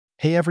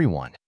Hey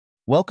everyone,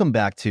 welcome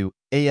back to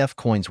AF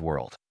Coins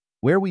World,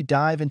 where we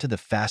dive into the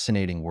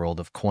fascinating world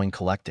of coin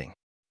collecting.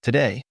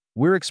 Today,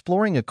 we're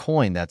exploring a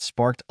coin that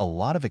sparked a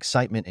lot of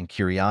excitement and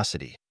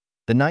curiosity.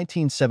 The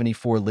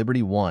 1974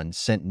 Liberty One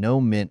cent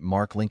no mint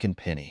Mark Lincoln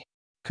penny.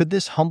 Could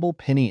this humble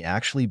penny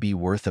actually be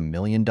worth $1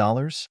 million?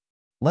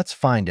 Let's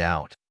find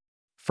out.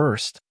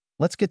 First,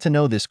 let's get to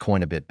know this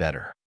coin a bit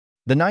better.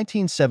 The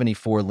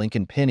 1974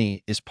 Lincoln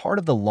penny is part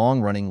of the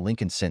long-running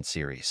Lincoln cent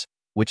series,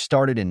 which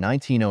started in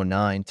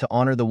 1909 to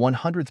honor the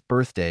 100th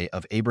birthday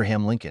of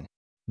Abraham Lincoln.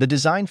 The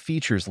design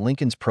features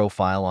Lincoln's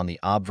profile on the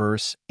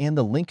obverse and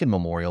the Lincoln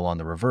Memorial on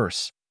the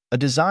reverse, a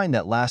design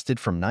that lasted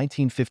from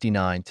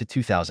 1959 to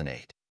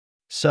 2008.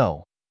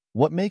 So,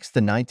 what makes the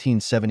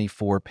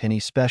 1974 penny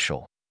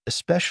special,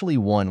 especially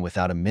one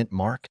without a mint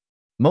mark?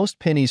 Most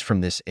pennies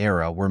from this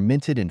era were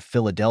minted in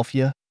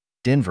Philadelphia,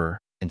 Denver,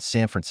 and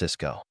San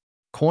Francisco.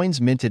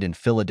 Coins minted in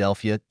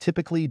Philadelphia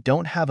typically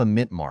don't have a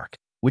mint mark,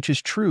 which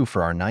is true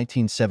for our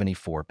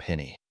 1974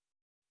 penny.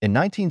 In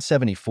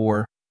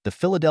 1974, the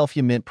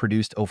Philadelphia Mint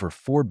produced over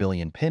 4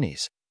 billion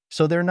pennies,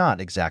 so they're not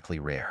exactly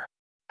rare.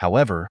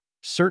 However,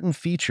 certain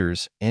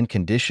features and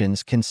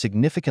conditions can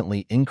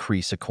significantly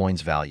increase a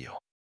coin's value.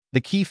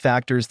 The key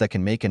factors that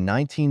can make a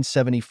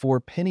 1974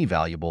 penny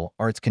valuable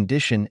are its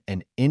condition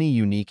and any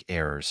unique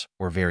errors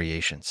or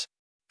variations.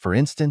 For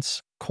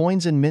instance,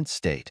 coins in mint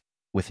state,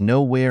 with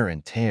no wear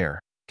and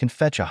tear, can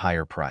fetch a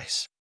higher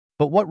price.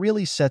 But what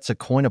really sets a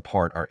coin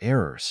apart are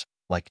errors,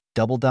 like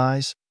double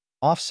dies,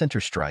 off-center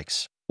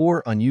strikes,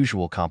 or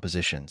unusual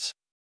compositions.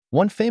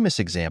 One famous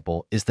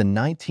example is the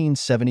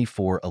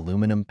 1974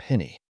 aluminum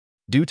penny.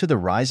 Due to the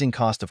rising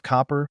cost of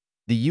copper,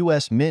 the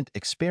U.S. Mint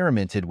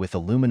experimented with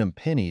aluminum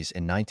pennies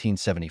in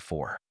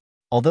 1974.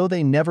 Although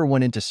they never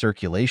went into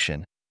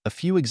circulation, a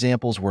few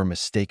examples were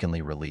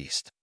mistakenly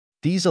released.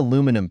 These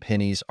aluminum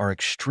pennies are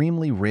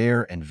extremely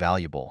rare and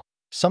valuable,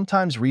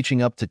 sometimes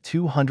reaching up to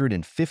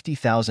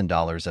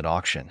 $250,000 at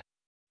auction.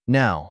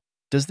 Now,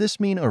 does this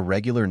mean a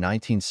regular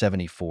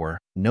 1974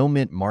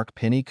 no-mint mark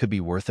penny could be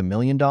worth $1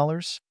 million?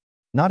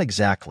 Not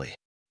exactly.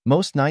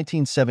 Most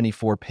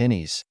 1974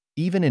 pennies,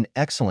 even in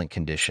excellent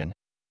condition,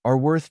 are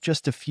worth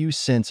just a few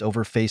cents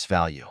over face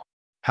value.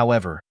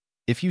 However,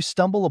 if you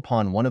stumble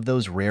upon one of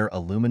those rare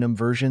aluminum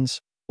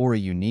versions or a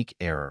unique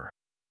error,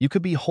 you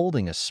could be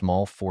holding a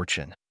small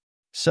fortune.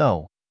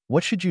 So,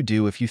 what should you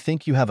do if you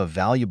think you have a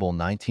valuable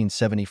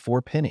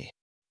 1974 penny?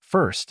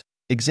 First,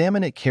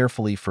 examine it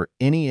carefully for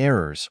any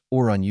errors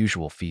or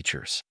unusual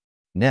features.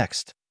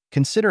 Next,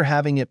 consider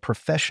having it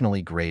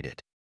professionally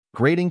graded.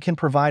 Grading can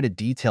provide a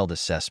detailed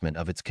assessment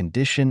of its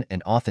condition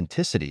and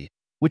authenticity,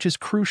 which is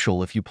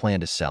crucial if you plan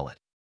to sell it.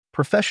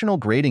 Professional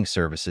grading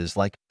services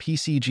like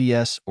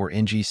PCGS or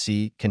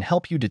NGC can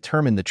help you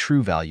determine the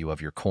true value of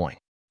your coin.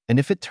 And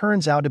if it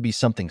turns out to be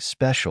something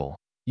special,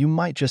 you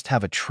might just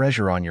have a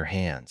treasure on your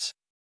hands.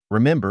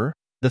 Remember,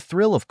 the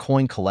thrill of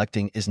coin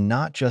collecting is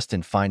not just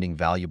in finding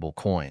valuable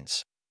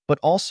coins, but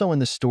also in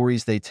the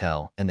stories they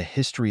tell and the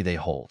history they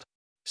hold.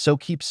 So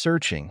keep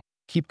searching,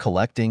 keep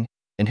collecting,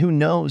 and who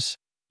knows,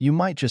 you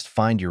might just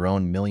find your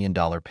own $1 million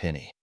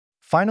penny.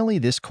 Finally,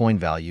 this coin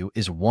value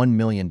is $1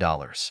 million.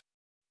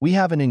 We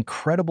have an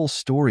incredible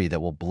story that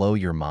will blow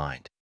your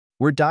mind.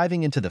 We're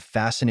diving into the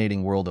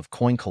fascinating world of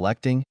coin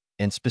collecting,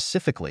 and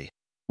specifically,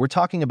 we're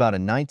talking about a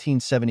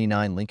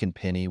 1979 Lincoln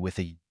penny with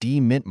a D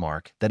mint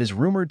mark that is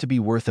rumored to be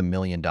worth $1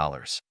 million.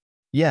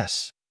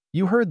 Yes,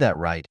 you heard that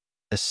right,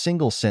 a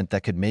single cent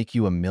that could make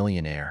you a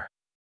millionaire.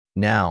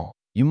 Now,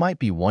 you might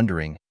be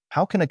wondering,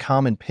 how can a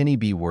common penny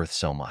be worth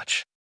so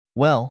much?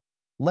 Well,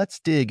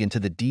 let's dig into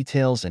the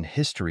details and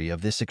history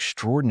of this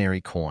extraordinary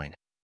coin.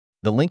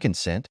 The Lincoln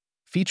cent,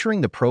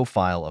 featuring the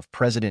profile of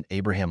President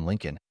Abraham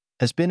Lincoln,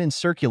 has been in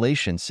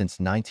circulation since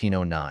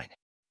 1909.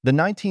 The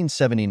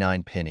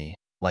 1979 penny,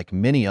 like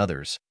many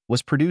others,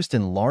 was produced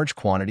in large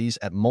quantities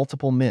at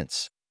multiple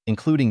mints,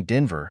 including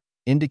Denver,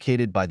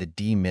 indicated by the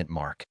D mint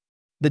mark.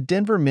 The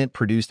Denver Mint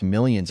produced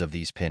millions of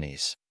these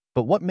pennies,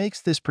 but what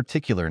makes this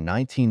particular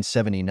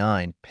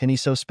 1979 penny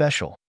so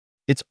special?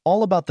 It's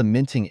all about the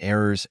minting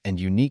errors and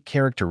unique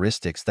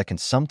characteristics that can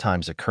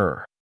sometimes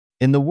occur.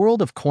 In the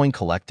world of coin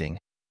collecting,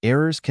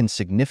 errors can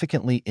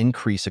significantly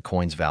increase a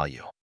coin's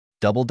value.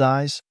 Double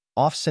dies,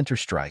 off-center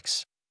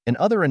strikes, and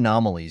other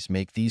anomalies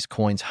make these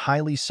coins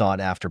highly sought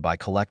after by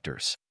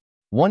collectors.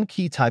 One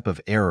key type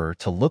of error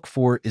to look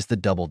for is the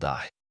double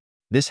die.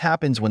 This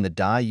happens when the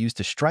die used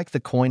to strike the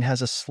coin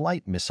has a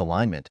slight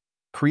misalignment,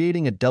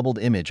 creating a doubled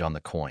image on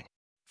the coin.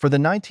 For the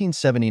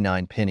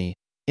 1979 penny,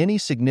 any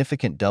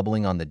significant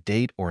doubling on the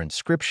date or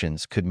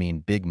inscriptions could mean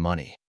big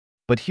money.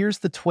 But here's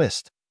the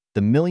twist.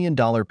 The $1 million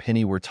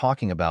penny we're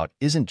talking about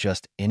isn't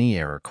just any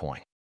error coin.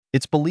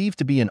 It's believed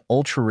to be an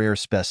ultra-rare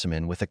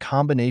specimen with a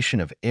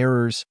combination of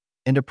errors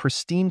and a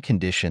pristine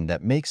condition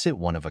that makes it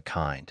one of a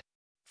kind.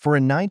 For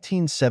a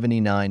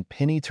 1979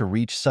 penny to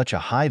reach such a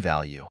high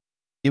value,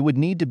 it would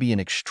need to be an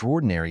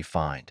extraordinary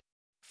find.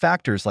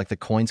 Factors like the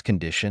coin's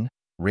condition,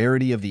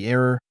 rarity of the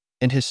error,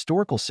 and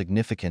historical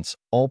significance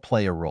all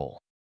play a role.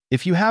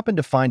 If you happen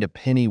to find a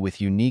penny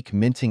with unique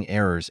minting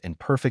errors in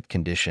perfect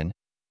condition,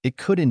 it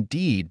could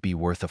indeed be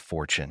worth a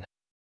fortune.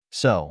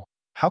 So,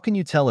 how can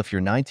you tell if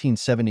your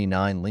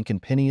 1979 Lincoln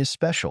penny is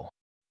special?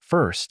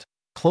 First,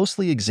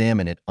 closely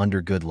examine it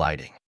under good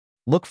lighting.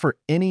 Look for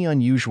any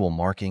unusual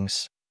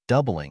markings,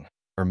 doubling,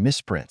 or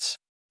misprints.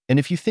 And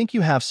if you think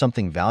you have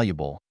something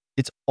valuable,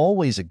 it's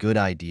always a good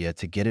idea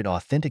to get it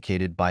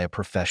authenticated by a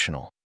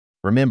professional.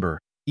 Remember,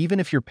 even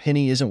if your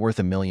penny isn't worth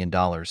 $1 million,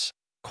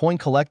 coin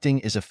collecting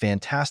is a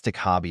fantastic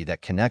hobby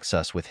that connects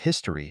us with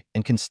history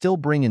and can still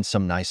bring in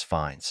some nice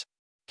finds.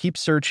 Keep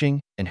searching,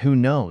 and who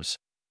knows,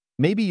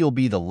 maybe you'll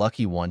be the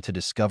lucky one to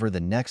discover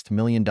the next $1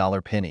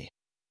 million penny.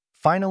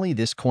 Finally,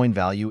 this coin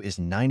value is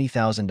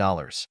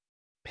 $90,000.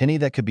 Penny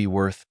that could be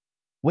worth,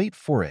 wait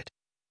for it,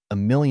 $1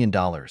 million.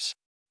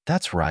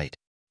 That's right.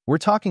 We're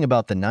talking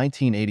about the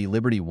 1980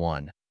 Liberty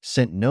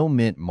 1-cent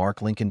no-mint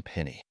Mark Lincoln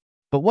penny.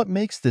 But what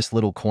makes this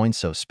little coin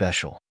so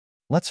special?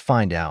 Let's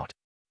find out.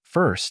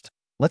 First,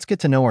 let's get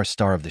to know our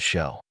star of the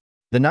show.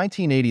 The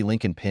 1980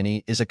 Lincoln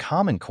penny is a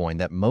common coin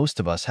that most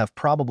of us have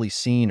probably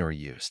seen or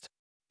used.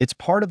 It's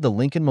part of the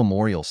Lincoln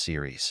Memorial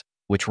series,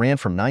 which ran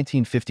from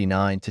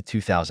 1959 to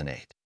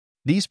 2008.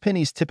 These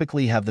pennies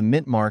typically have the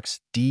mint marks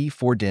D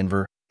for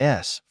Denver,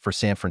 S for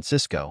San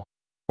Francisco,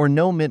 or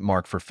no mint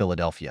mark for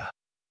Philadelphia.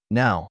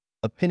 Now,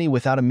 a penny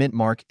without a mint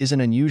mark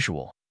isn't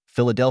unusual.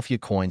 Philadelphia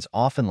coins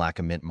often lack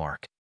a mint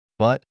mark.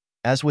 But,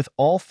 as with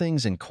all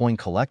things in coin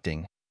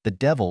collecting, the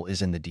devil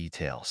is in the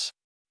details.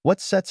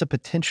 What sets a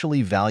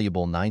potentially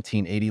valuable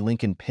 1980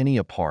 Lincoln penny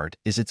apart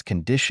is its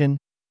condition,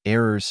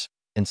 errors,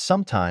 and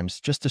sometimes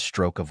just a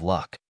stroke of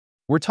luck.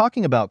 We're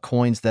talking about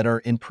coins that are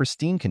in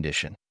pristine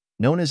condition,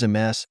 known as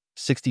MS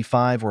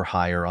 65 or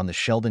higher on the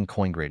Sheldon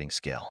coin grading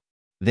scale.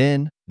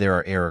 Then, there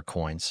are error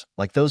coins,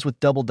 like those with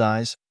double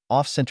dies,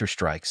 off-center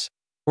strikes,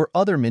 or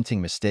other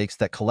minting mistakes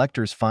that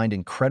collectors find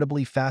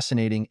incredibly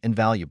fascinating and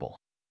valuable.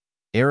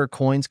 Error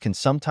coins can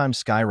sometimes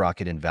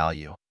skyrocket in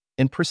value,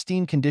 and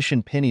pristine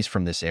condition pennies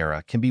from this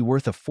era can be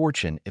worth a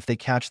fortune if they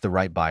catch the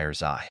right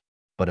buyer's eye.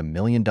 But $1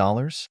 million?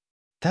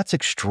 That's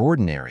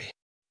extraordinary.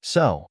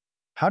 So,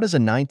 how does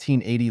a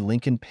 1980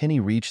 Lincoln penny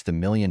reach the $1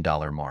 million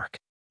mark?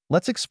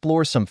 Let's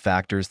explore some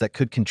factors that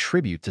could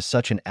contribute to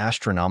such an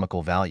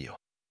astronomical value.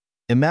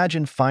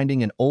 Imagine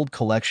finding an old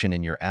collection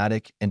in your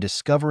attic and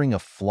discovering a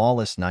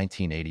flawless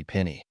 1980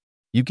 penny.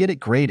 You get it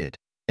graded,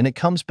 and it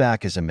comes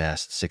back as a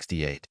MS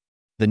 68.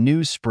 The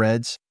news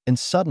spreads, and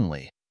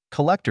suddenly,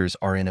 collectors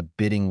are in a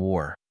bidding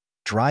war,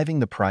 driving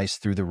the price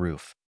through the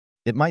roof.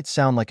 It might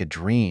sound like a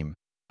dream,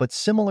 but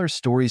similar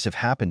stories have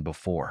happened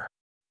before.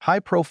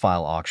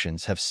 High-profile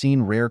auctions have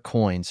seen rare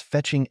coins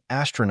fetching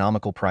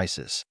astronomical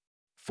prices.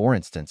 For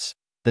instance,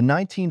 the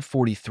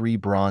 1943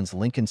 bronze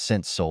Lincoln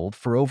cent sold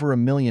for over $1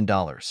 million.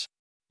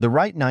 The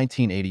right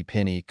 1980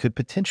 penny could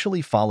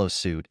potentially follow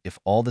suit if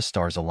all the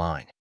stars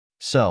align.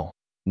 So,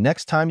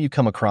 next time you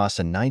come across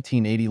a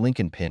 1980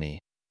 Lincoln penny,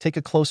 take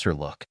a closer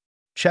look.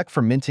 Check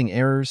for minting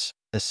errors,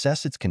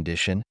 assess its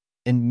condition,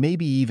 and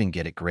maybe even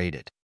get it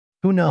graded.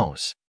 Who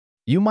knows?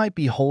 You might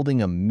be holding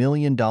 $1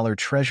 million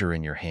treasure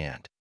in your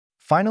hand.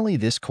 Finally,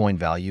 this coin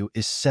value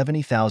is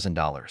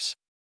 $70,000.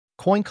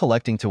 Coin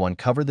collecting to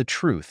uncover the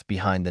truth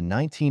behind the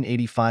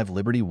 1985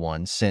 Liberty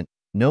 1-cent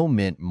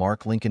no-mint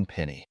Mark Lincoln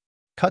penny.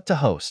 Cut to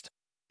host.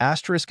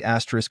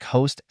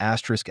 **host***.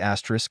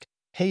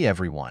 Hey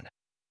everyone.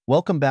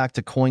 Welcome back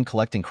to Coin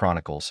Collecting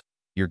Chronicles,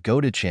 your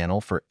go-to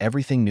channel for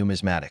everything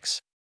numismatics.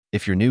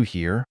 If you're new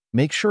here,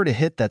 make sure to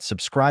hit that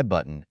subscribe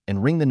button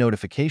and ring the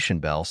notification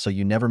bell so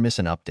you never miss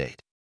an update.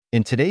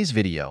 In today's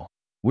video,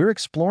 we're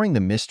exploring the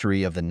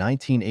mystery of the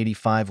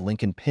 1985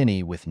 Lincoln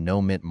penny with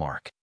no mint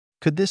mark.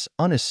 Could this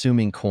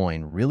unassuming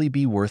coin really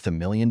be worth $1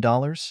 million?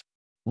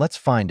 Let's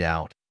find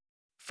out.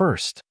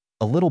 First,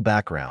 a little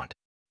background.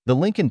 The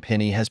Lincoln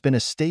penny has been a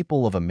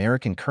staple of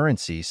American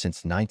currency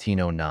since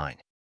 1909.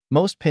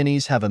 Most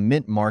pennies have a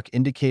mint mark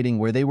indicating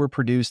where they were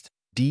produced,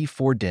 D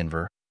for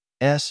Denver,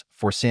 S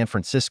for San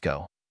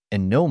Francisco,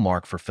 and no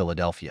mark for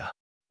Philadelphia.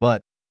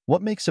 But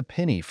what makes a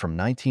penny from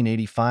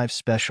 1985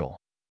 special?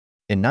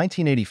 In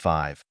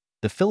 1985,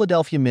 the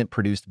Philadelphia Mint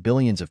produced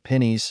billions of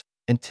pennies,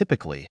 and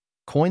typically,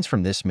 coins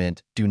from this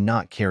mint do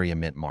not carry a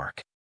mint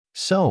mark.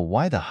 So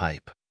why the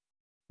hype?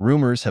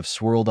 Rumors have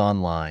swirled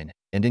online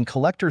and in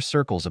collector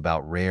circles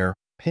about rare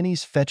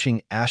pennies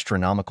fetching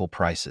astronomical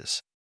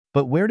prices.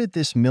 But where did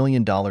this $1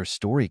 million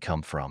story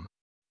come from?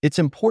 It's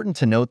important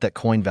to note that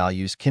coin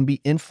values can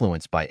be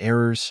influenced by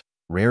errors,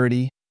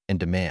 rarity, and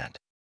demand.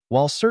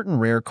 While certain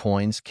rare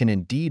coins can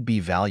indeed be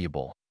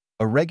valuable,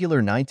 a regular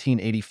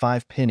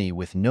 1985 penny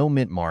with no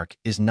mint mark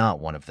is not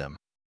one of them.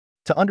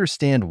 To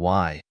understand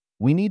why,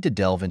 we need to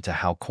delve into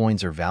how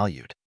coins are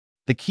valued.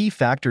 The key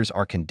factors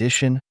are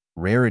condition,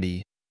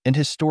 rarity, and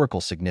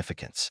historical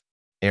significance.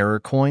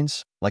 Error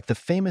coins, like the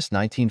famous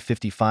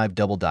 1955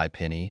 double-die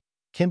penny,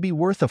 can be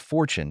worth a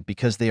fortune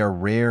because they are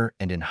rare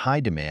and in high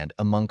demand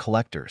among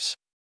collectors.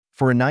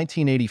 For a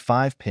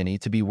 1985 penny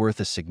to be worth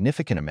a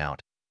significant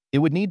amount, it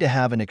would need to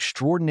have an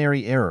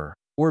extraordinary error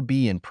or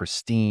be in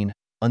pristine,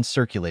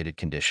 uncirculated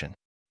condition.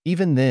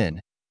 Even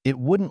then, it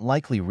wouldn't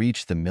likely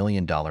reach the $1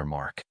 million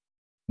mark.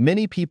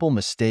 Many people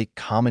mistake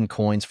common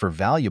coins for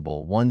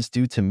valuable ones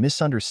due to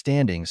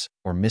misunderstandings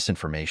or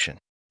misinformation.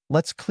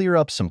 Let's clear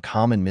up some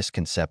common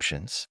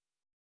misconceptions.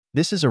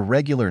 This is a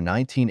regular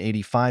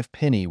 1985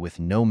 penny with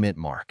no mint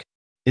mark.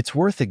 It's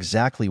worth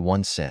exactly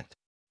 1 cent.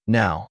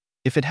 Now,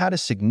 if it had a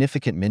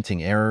significant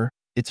minting error,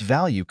 its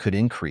value could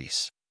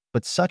increase,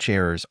 but such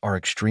errors are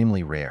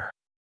extremely rare.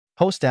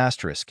 Post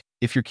asterisk,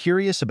 if you're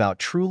curious about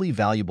truly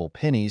valuable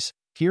pennies,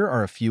 here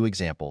are a few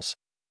examples.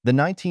 The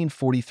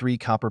 1943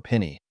 copper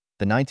penny,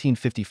 the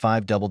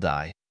 1955 double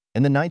die,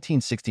 and the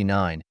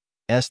 1969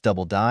 S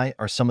double die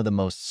are some of the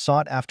most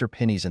sought-after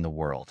pennies in the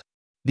world.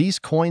 These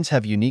coins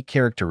have unique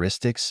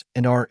characteristics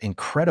and are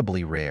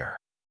incredibly rare.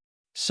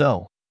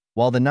 So,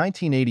 while the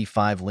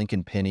 1985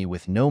 Lincoln penny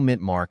with no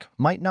mint mark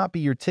might not be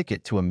your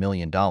ticket to $1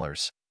 million,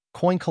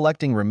 coin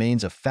collecting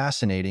remains a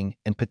fascinating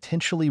and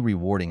potentially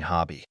rewarding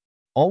hobby.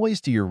 Always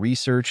do your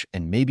research,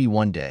 and maybe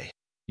one day,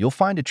 you'll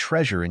find a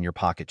treasure in your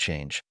pocket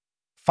change.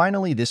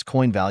 Finally, this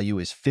coin value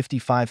is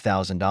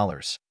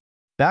 $55,000.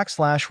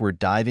 We're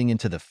diving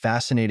into the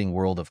fascinating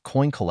world of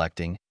coin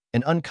collecting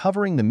and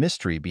uncovering the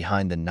mystery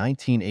behind the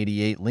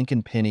 1988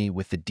 Lincoln penny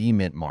with the D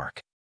mint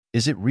mark.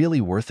 Is it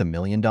really worth $1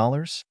 million?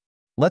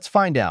 Let's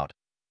find out.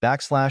 The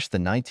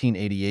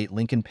 1988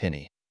 Lincoln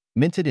penny,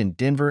 minted in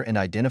Denver and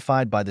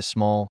identified by the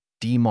small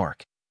D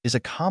mark, is a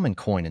common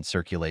coin in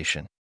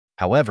circulation.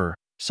 However,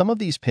 some of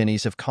these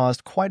pennies have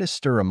caused quite a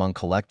stir among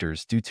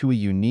collectors due to a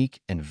unique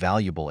and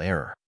valuable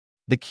error.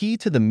 The key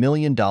to the $1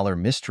 million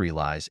mystery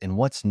lies in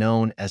what's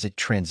known as a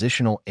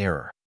transitional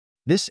error.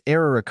 This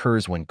error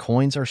occurs when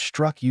coins are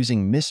struck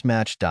using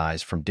mismatched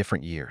dies from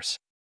different years.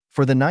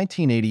 For the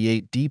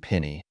 1988 D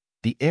penny,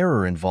 the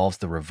error involves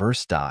the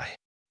reverse die.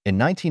 In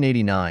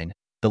 1989,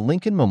 the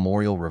Lincoln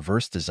Memorial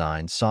reverse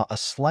design saw a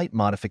slight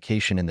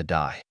modification in the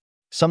die.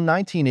 Some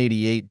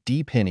 1988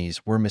 D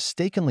pennies were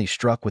mistakenly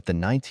struck with the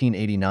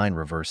 1989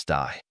 reverse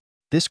die.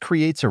 This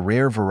creates a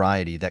rare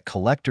variety that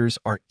collectors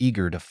are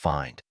eager to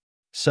find.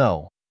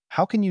 So,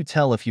 how can you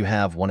tell if you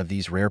have one of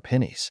these rare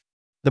pennies?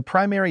 The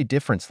primary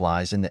difference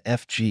lies in the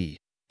FG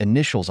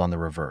initials on the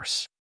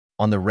reverse.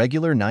 On the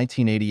regular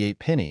 1988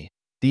 penny,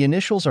 the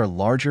initials are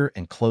larger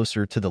and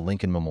closer to the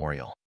Lincoln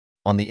Memorial.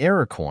 On the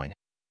error coin,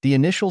 the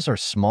initials are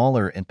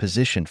smaller and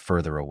positioned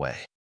further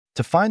away.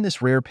 To find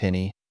this rare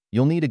penny,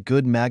 you'll need a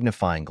good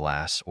magnifying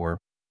glass or,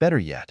 better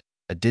yet,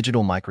 a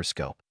digital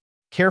microscope.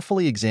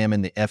 Carefully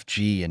examine the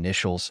FG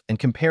initials and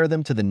compare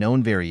them to the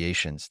known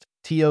variations.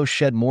 To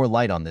shed more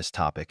light on this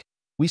topic,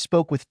 we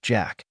spoke with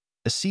Jack,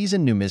 a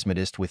seasoned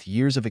numismatist with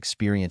years of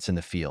experience in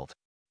the field.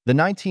 The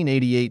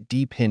 1988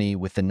 D penny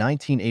with the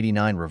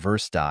 1989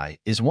 reverse die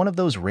is one of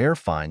those rare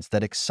finds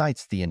that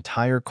excites the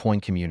entire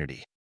coin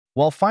community.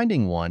 While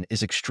finding one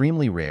is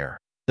extremely rare,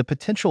 the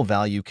potential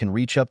value can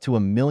reach up to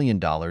 $1 million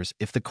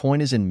if the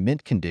coin is in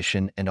mint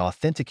condition and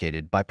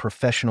authenticated by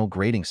professional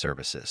grading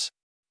services.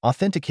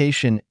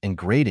 Authentication and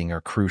grading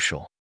are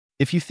crucial.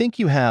 If you think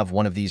you have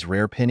one of these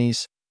rare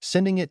pennies,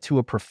 sending it to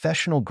a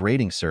professional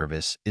grading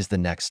service is the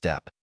next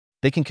step.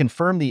 They can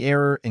confirm the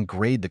error and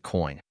grade the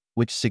coin,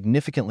 which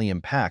significantly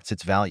impacts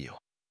its value.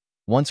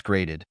 Once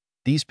graded,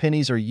 these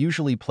pennies are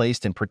usually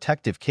placed in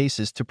protective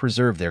cases to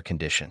preserve their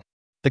condition.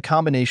 The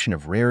combination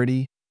of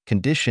rarity,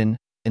 condition,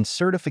 and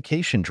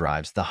certification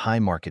drives the high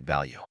market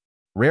value.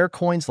 Rare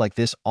coins like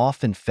this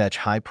often fetch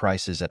high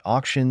prices at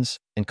auctions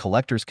and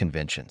collectors'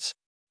 conventions.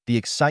 The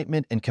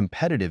excitement and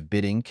competitive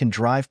bidding can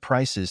drive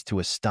prices to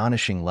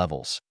astonishing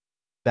levels.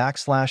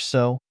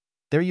 So,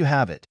 there you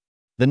have it.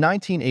 The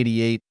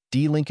 1988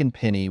 D Lincoln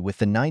penny with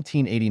the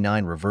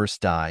 1989 reverse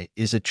die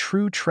is a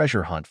true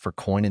treasure hunt for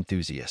coin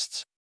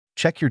enthusiasts.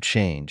 Check your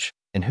change,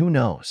 and who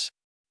knows?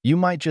 You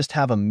might just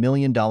have $1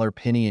 million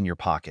penny in your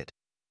pocket.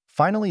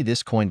 Finally,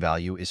 this coin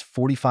value is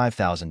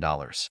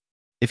 $45,000.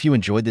 If you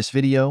enjoyed this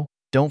video,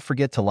 don't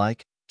forget to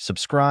like,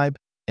 subscribe,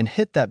 and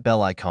hit that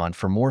bell icon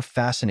for more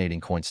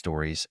fascinating coin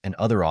stories and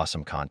other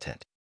awesome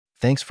content.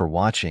 Thanks for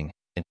watching,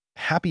 and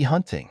happy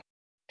hunting!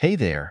 Hey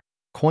there,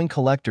 coin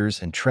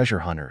collectors and treasure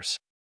hunters.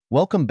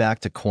 Welcome back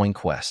to Coin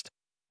Quest,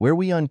 where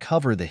we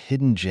uncover the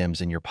hidden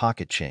gems in your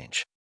pocket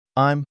change.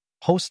 I'm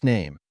host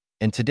name,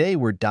 and today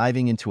we're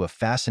diving into a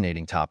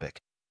fascinating topic,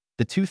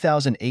 the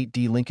 2008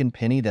 D Lincoln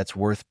penny that's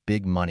worth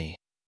big money.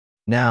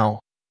 Now,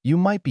 you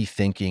might be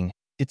thinking,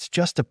 it's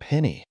just a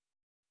penny.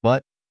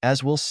 But,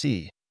 as we'll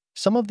see,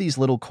 some of these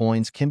little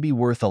coins can be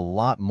worth a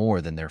lot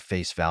more than their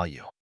face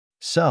value.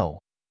 So,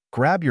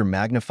 grab your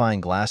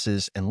magnifying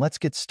glasses and let's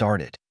get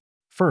started.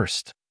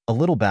 First, a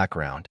little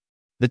background.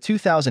 The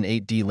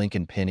 2008 D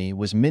Lincoln penny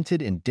was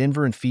minted in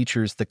Denver and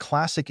features the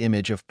classic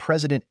image of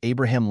President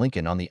Abraham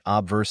Lincoln on the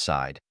obverse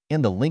side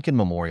and the Lincoln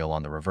Memorial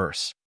on the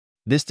reverse.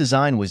 This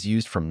design was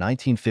used from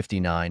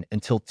 1959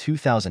 until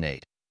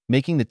 2008,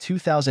 making the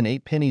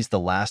 2008 pennies the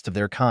last of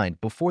their kind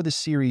before the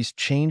series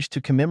changed to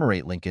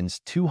commemorate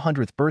Lincoln's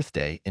 200th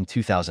birthday in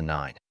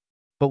 2009.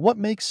 But what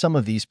makes some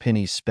of these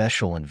pennies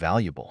special and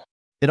valuable?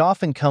 It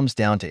often comes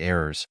down to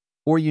errors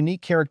or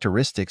unique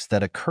characteristics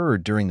that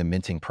occurred during the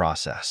minting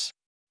process.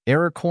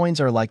 Error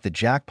coins are like the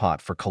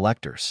jackpot for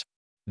collectors.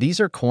 These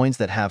are coins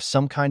that have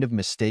some kind of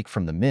mistake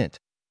from the mint,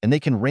 and they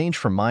can range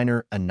from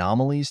minor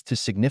anomalies to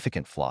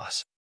significant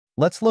flaws.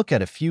 Let's look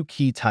at a few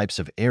key types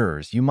of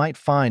errors you might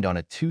find on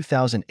a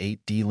 2008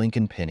 D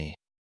Lincoln penny.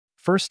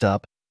 First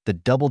up, the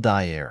double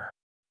die error.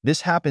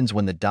 This happens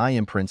when the die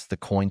imprints the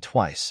coin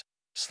twice,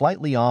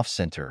 slightly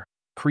off-center,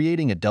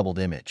 creating a doubled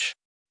image.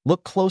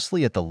 Look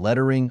closely at the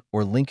lettering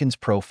or Lincoln's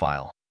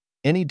profile.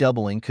 Any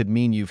doubling could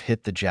mean you've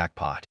hit the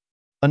jackpot.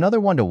 Another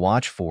one to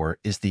watch for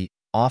is the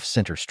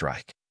off-center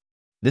strike.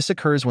 This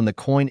occurs when the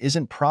coin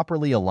isn't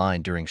properly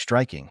aligned during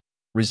striking,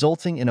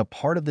 resulting in a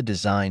part of the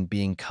design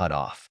being cut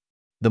off.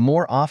 The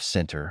more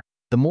off-center,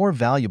 the more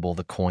valuable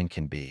the coin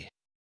can be.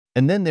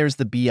 And then there's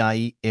the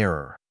BIE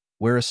error,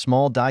 where a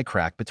small die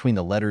crack between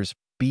the letters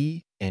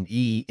B and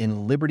E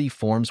in Liberty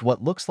forms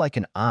what looks like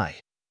an I.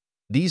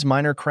 These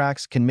minor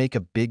cracks can make a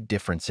big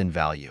difference in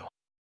value.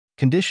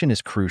 Condition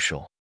is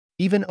crucial.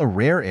 Even a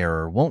rare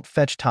error won't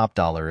fetch top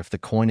dollar if the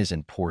coin is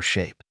in poor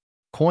shape.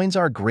 Coins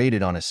are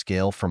graded on a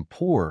scale from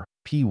poor,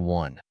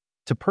 P1,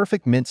 to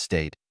perfect mint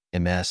state,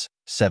 MS,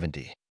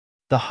 70.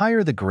 The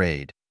higher the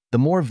grade, the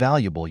more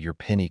valuable your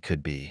penny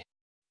could be.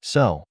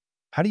 So,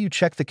 how do you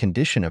check the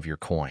condition of your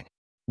coin?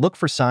 Look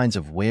for signs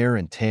of wear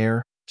and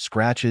tear,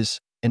 scratches,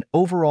 and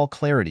overall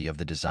clarity of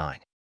the design.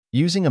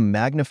 Using a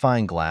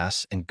magnifying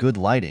glass and good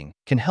lighting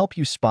can help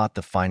you spot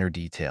the finer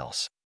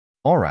details.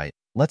 Alright,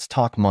 let's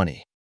talk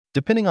money.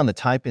 Depending on the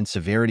type and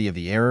severity of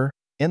the error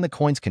and the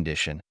coin's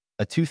condition,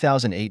 a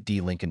 2008 D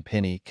Lincoln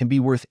penny can be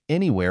worth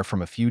anywhere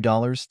from a few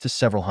dollars to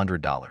several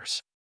 $100s.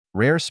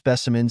 Rare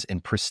specimens in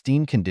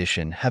pristine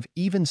condition have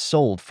even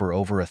sold for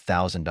over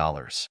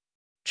 $1,000.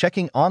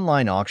 Checking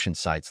online auction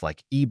sites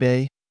like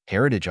eBay,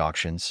 Heritage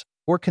Auctions,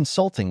 or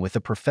consulting with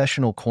a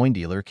professional coin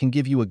dealer can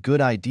give you a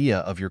good idea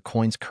of your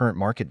coin's current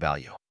market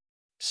value.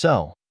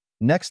 So,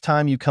 next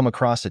time you come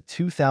across a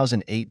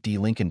 2008 D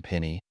Lincoln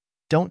penny,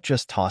 don't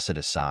just toss it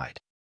aside.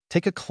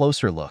 Take a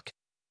closer look.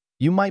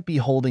 You might be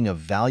holding a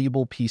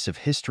valuable piece of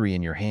history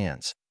in your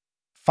hands.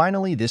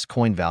 Finally, this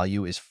coin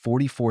value is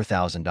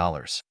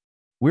 $44,000.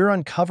 We're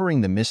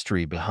uncovering the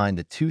mystery behind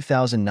the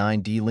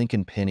 2009 D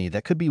Lincoln penny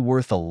that could be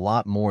worth a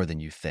lot more than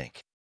you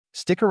think.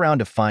 Stick around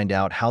to find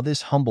out how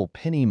this humble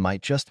penny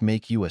might just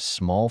make you a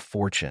small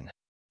fortune.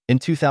 In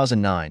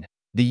 2009,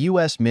 the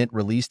U.S. Mint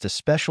released a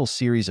special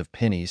series of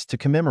pennies to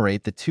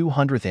commemorate the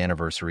 200th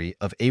anniversary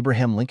of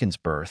Abraham Lincoln's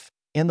birth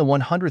and the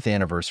 100th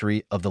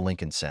anniversary of the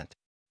Lincoln cent.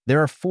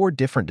 There are 4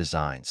 different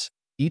designs,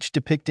 each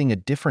depicting a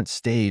different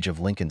stage of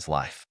Lincoln's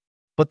life.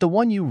 But the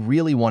one you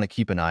really want to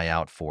keep an eye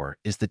out for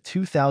is the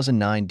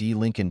 2009 D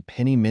Lincoln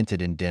penny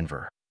minted in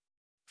Denver.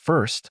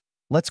 First,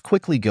 let's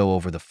quickly go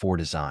over the 4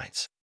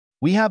 designs.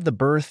 We have the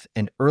birth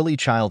and early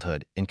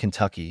childhood in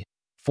Kentucky,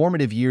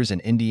 formative years in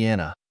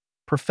Indiana,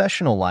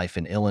 professional life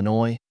in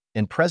Illinois,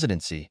 and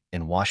presidency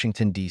in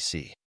Washington,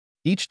 D.C.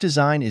 Each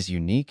design is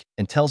unique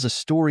and tells a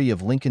story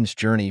of Lincoln's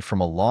journey from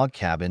a log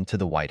cabin to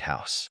the White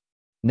House.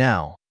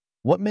 Now,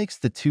 what makes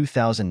the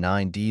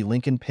 2009 D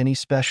Lincoln penny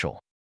special?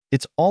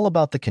 It's all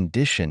about the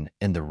condition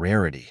and the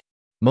rarity.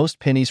 Most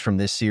pennies from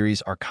this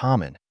series are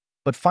common,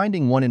 but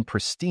finding one in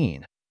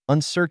pristine,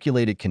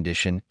 uncirculated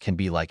condition can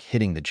be like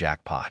hitting the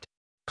jackpot.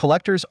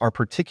 Collectors are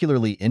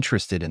particularly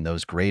interested in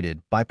those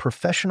graded by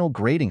professional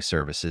grading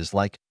services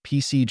like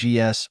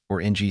PCGS or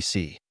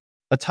NGC.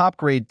 A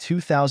top-grade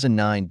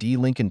 2009 D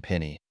Lincoln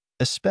penny,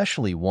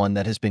 especially one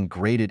that has been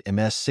graded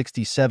MS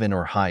 67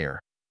 or higher,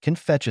 can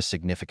fetch a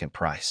significant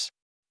price.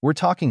 We're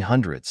talking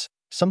hundreds,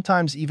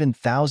 sometimes even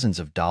thousands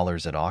of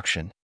dollars at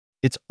auction.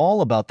 It's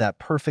all about that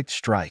perfect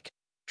strike,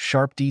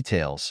 sharp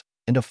details,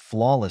 and a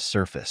flawless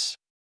surface.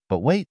 But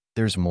wait,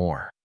 there's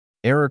more.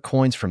 Error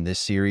coins from this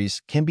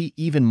series can be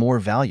even more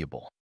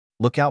valuable.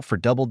 Look out for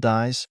double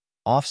dies,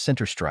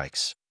 off-center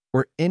strikes,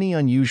 or any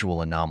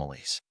unusual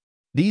anomalies.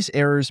 These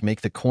errors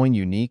make the coin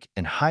unique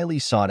and highly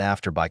sought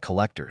after by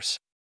collectors.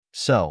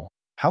 So,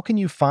 how can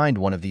you find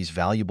one of these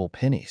valuable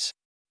pennies?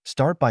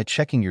 Start by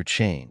checking your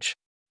change.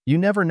 You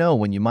never know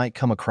when you might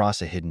come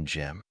across a hidden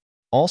gem.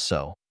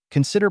 Also,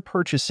 consider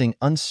purchasing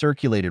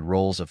uncirculated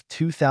rolls of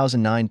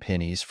 2009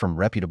 pennies from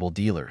reputable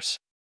dealers.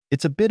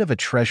 It's a bit of a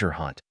treasure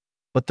hunt,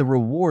 but the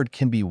reward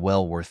can be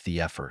well worth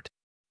the effort.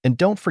 And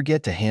don't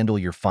forget to handle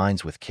your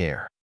finds with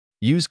care.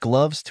 Use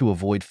gloves to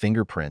avoid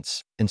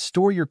fingerprints and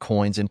store your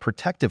coins in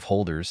protective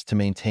holders to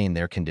maintain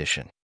their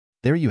condition.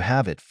 There you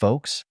have it,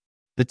 folks.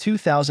 The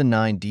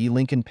 2009 D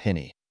Lincoln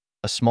penny,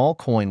 a small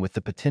coin with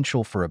the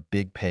potential for a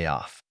big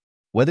payoff.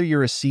 Whether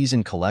you're a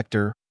seasoned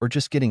collector or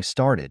just getting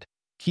started,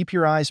 keep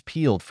your eyes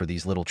peeled for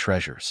these little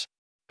treasures.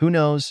 Who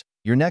knows,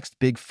 your next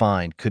big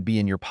find could be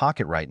in your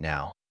pocket right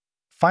now.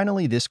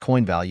 Finally, this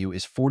coin value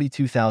is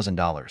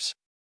 $42,000.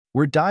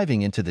 We're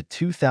diving into the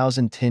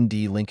 2010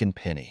 D Lincoln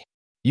penny.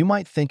 You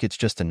might think it's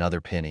just another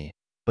penny,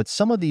 but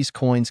some of these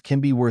coins can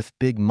be worth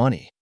big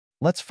money.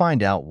 Let's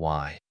find out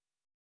why.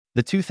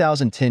 The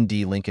 2010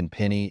 D Lincoln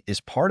penny is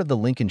part of the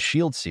Lincoln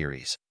Shield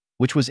series,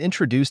 which was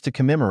introduced to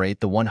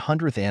commemorate the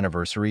 100th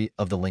anniversary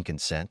of the Lincoln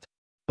cent.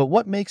 But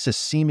what makes a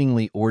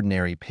seemingly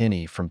ordinary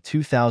penny from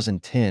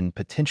 2010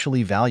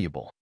 potentially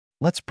valuable?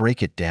 Let's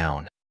break it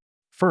down.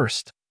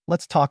 First,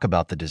 let's talk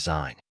about the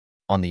design.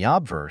 On the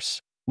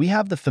obverse, we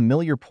have the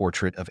familiar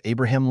portrait of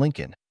Abraham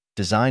Lincoln,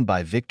 designed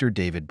by Victor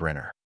David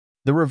Brenner.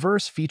 The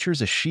reverse features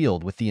a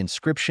shield with the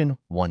inscription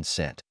 1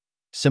 cent,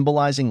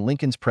 symbolizing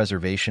Lincoln's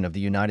preservation of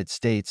the United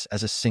States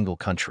as a single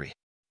country.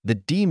 The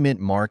D mint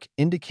mark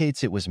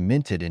indicates it was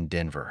minted in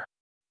Denver.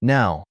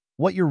 Now,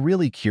 what you're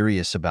really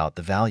curious about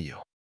the value.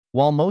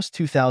 While most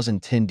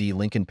 2010 D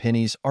Lincoln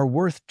pennies are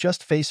worth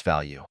just face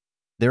value,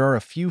 there are a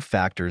few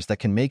factors that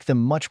can make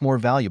them much more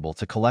valuable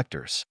to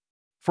collectors.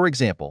 For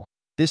example,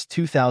 this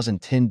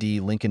 2010 D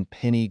Lincoln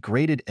penny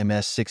graded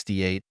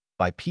MS68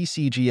 by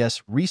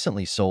PCGS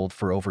recently sold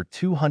for over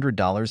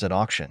 $200 at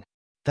auction.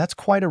 That's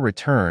quite a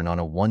return on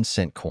a 1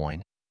 cent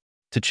coin.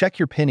 To check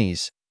your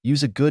pennies,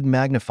 use a good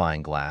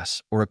magnifying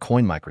glass or a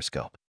coin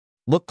microscope.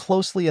 Look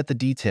closely at the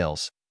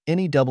details.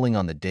 Any doubling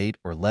on the date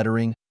or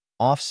lettering,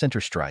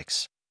 off-center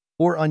strikes,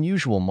 or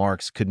unusual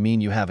marks could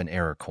mean you have an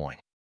error coin.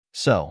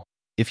 So,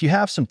 if you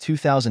have some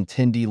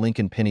 2010 D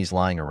Lincoln pennies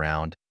lying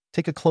around,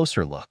 take a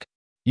closer look.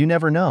 You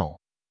never know.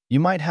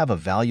 You might have a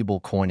valuable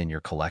coin in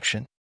your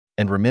collection.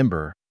 And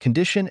remember,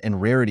 condition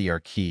and rarity are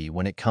key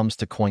when it comes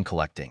to coin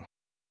collecting.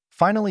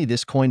 Finally,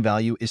 this coin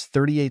value is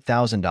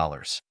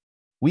 $38,000.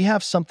 We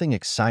have something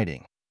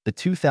exciting, the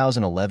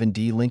 2011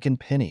 D Lincoln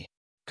penny.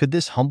 Could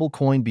this humble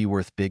coin be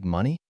worth big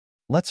money?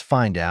 Let's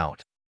find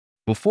out.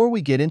 Before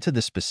we get into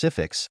the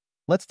specifics,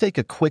 let's take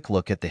a quick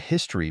look at the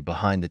history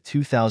behind the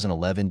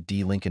 2011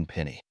 D Lincoln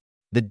penny.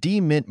 The D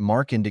mint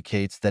mark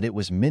indicates that it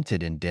was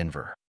minted in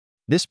Denver.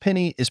 This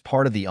penny is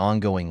part of the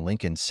ongoing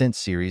Lincoln cent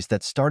series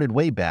that started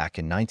way back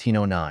in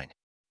 1909.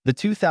 The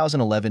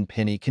 2011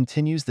 penny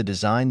continues the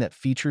design that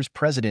features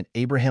President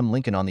Abraham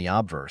Lincoln on the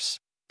obverse,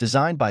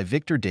 designed by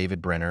Victor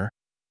David Brenner,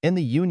 and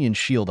the Union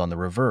shield on the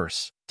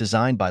reverse,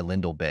 designed by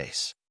Lyndall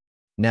Bass.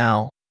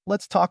 Now,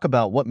 let's talk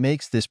about what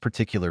makes this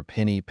particular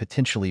penny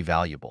potentially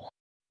valuable.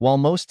 While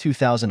most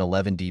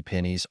 2011 D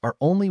pennies are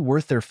only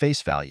worth their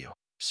face value,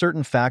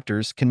 certain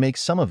factors can make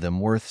some of them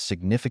worth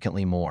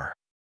significantly more.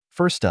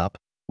 First up,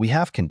 we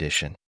have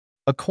condition.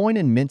 A coin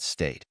in mint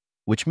state,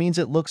 which means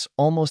it looks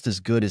almost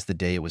as good as the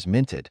day it was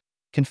minted,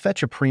 can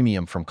fetch a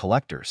premium from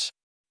collectors.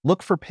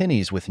 Look for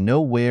pennies with no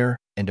wear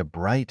and a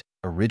bright,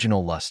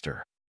 original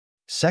luster.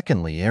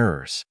 Secondly,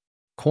 errors.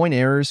 Coin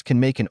errors can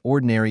make an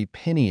ordinary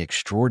penny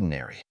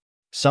extraordinary.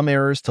 Some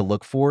errors to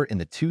look for in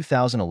the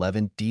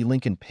 2011 D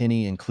Lincoln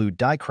penny include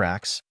die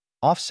cracks,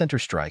 off-center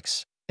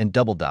strikes, and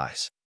double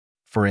dies.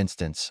 For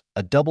instance,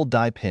 a double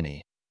die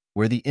penny,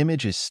 where the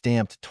image is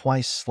stamped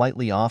twice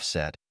slightly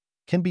offset,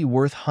 can be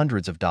worth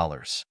hundreds of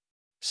dollars.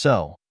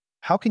 So,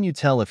 how can you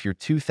tell if your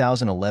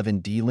 2011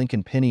 D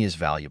Lincoln penny is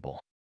valuable?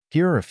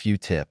 Here are a few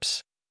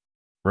tips.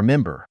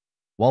 Remember,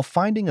 while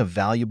finding a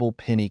valuable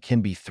penny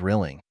can be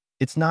thrilling,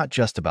 it's not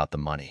just about the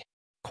money.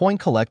 Coin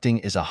collecting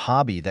is a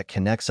hobby that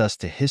connects us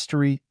to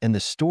history and the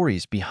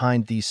stories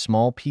behind these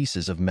small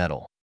pieces of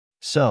metal.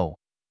 So,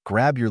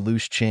 grab your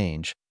loose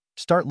change,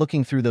 start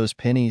looking through those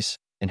pennies,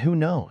 and who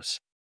knows?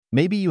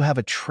 Maybe you have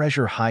a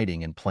treasure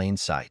hiding in plain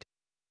sight.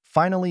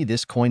 Finally,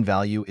 this coin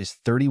value is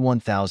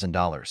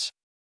 $31,000.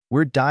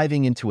 We're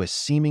diving into a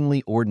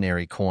seemingly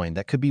ordinary coin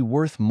that could be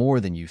worth more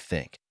than you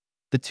think.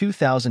 The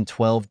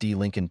 2012 D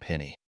Lincoln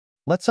penny.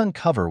 Let's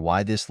uncover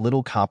why this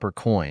little copper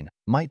coin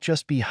might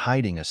just be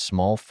hiding a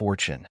small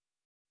fortune.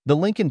 The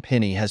Lincoln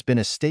penny has been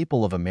a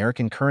staple of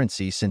American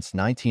currency since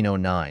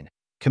 1909,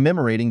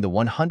 commemorating the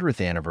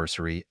 100th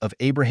anniversary of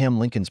Abraham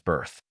Lincoln's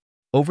birth.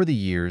 Over the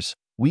years,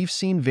 we've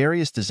seen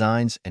various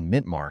designs and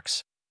mint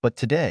marks, but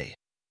today,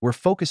 we're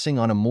focusing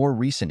on a more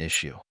recent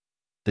issue,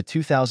 the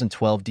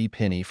 2012 D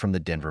penny from the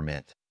Denver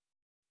Mint.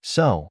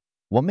 So,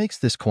 what makes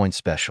this coin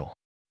special?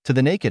 To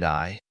the naked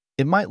eye,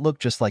 it might look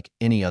just like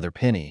any other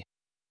penny,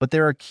 but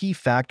there are key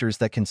factors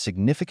that can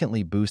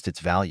significantly boost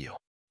its value.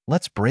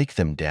 Let's break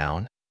them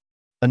down.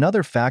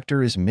 Another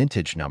factor is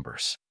mintage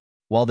numbers.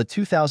 While the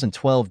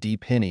 2012 D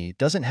penny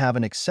doesn't have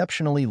an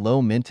exceptionally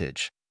low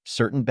mintage,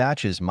 certain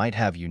batches might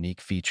have unique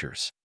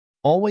features.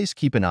 Always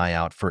keep an eye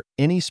out for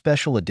any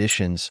special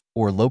editions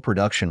or low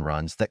production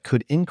runs that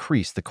could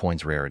increase the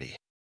coin's rarity.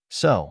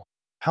 So,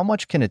 how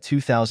much can a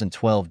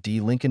 2012 D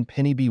Lincoln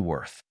penny be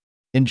worth?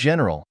 In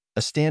general,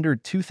 a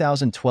standard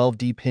 2012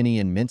 D penny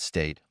in mint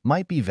state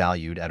might be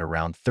valued at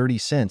around 30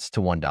 cents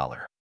to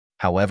 $1.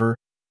 However,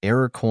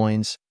 error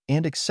coins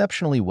and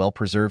exceptionally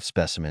well-preserved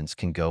specimens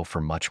can go for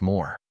much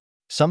more.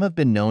 Some have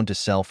been known to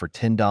sell for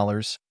 $10,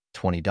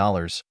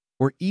 $20,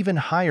 or even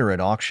higher at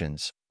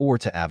auctions or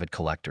to avid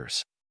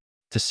collectors.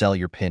 To sell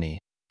your penny,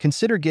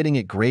 consider getting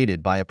it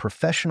graded by a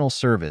professional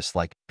service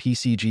like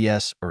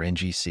PCGS or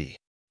NGC.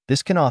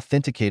 This can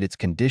authenticate its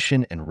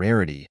condition and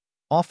rarity,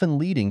 often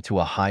leading to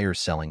a higher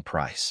selling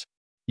price.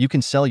 You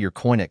can sell your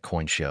coin at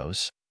coin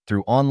shows,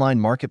 through online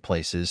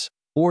marketplaces,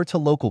 or to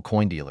local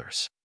coin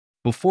dealers.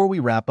 Before we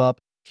wrap up,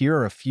 here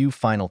are a few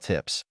final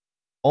tips.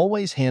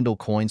 Always handle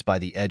coins by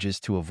the edges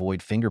to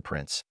avoid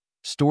fingerprints.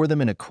 Store them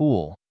in a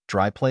cool,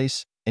 dry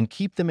place, and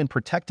keep them in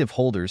protective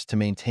holders to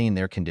maintain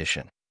their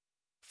condition.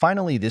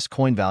 Finally, this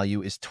coin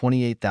value is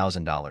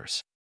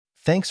 $28,000.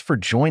 Thanks for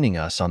joining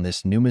us on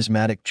this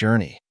numismatic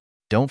journey.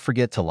 Don't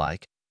forget to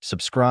like,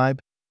 subscribe,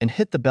 and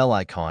hit the bell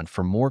icon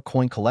for more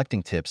coin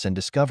collecting tips and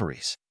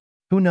discoveries.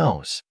 Who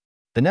knows?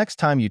 The next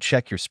time you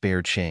check your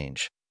spare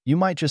change, you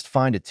might just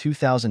find a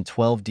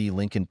 2012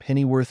 Lincoln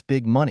penny worth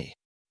big money.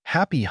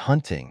 Happy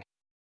hunting!